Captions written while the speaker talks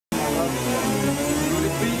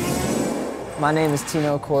My name is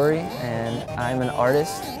Tino Coury, and I'm an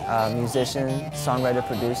artist, musician, songwriter,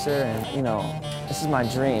 producer, and this is my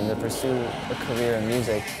dream, to pursue a career in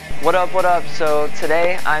music. What up, what up? So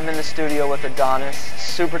today I'm in the studio with Adonis,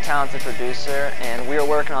 super talented producer, and we are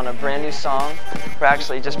working on a brand new song. We're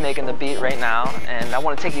actually just making the beat right now, and I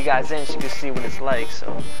want to take you guys in so you can see what it's like,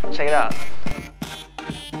 so check it out.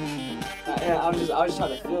 Yeah, I was just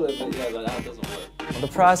trying to feel it, but yeah, that doesn't work. The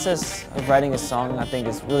process of writing a song, I think,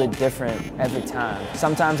 is really different every time.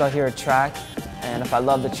 Sometimes I'll hear a track, and if I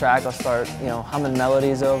love the track, I'll start, humming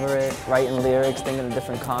melodies over it, writing lyrics, thinking of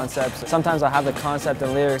different concepts. Sometimes I'll have the concept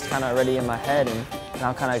and lyrics kind of already in my head, and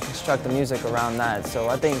I'll kind of construct the music around that. So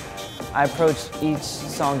I think I approach each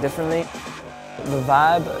song differently. The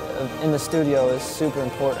vibe in the studio is super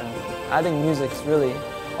important. I think music's really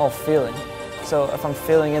all feeling. So if I'm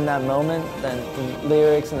feeling in that moment, then the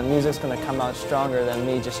lyrics and the music's going to come out stronger than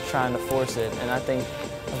me just trying to force it. And I think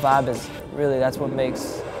the vibe is really, that's what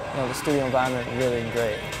makes the studio environment really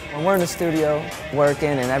great. When we're in the studio working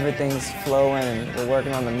and everything's flowing and we're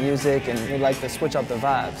working on the music, and we like to switch up the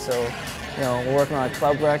vibe. So we're working on a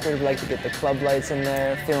club record, we like to get the club lights in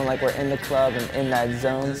there, feeling like we're in the club and in that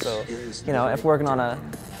zone. So if we're working on a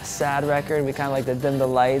sad record, we kind of like to dim the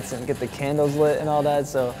lights and get the candles lit and all that.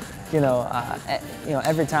 So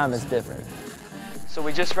every time it's different. So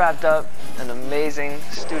we just wrapped up an amazing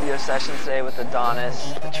studio session today with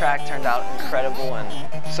Adonis. The track turned out incredible, and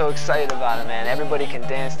I'm so excited about it, man. Everybody can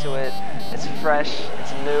dance to it. It's fresh,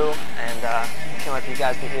 it's new, and can't wait for you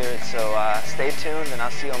guys to hear it. So stay tuned, and I'll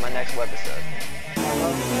see you on my next webisode.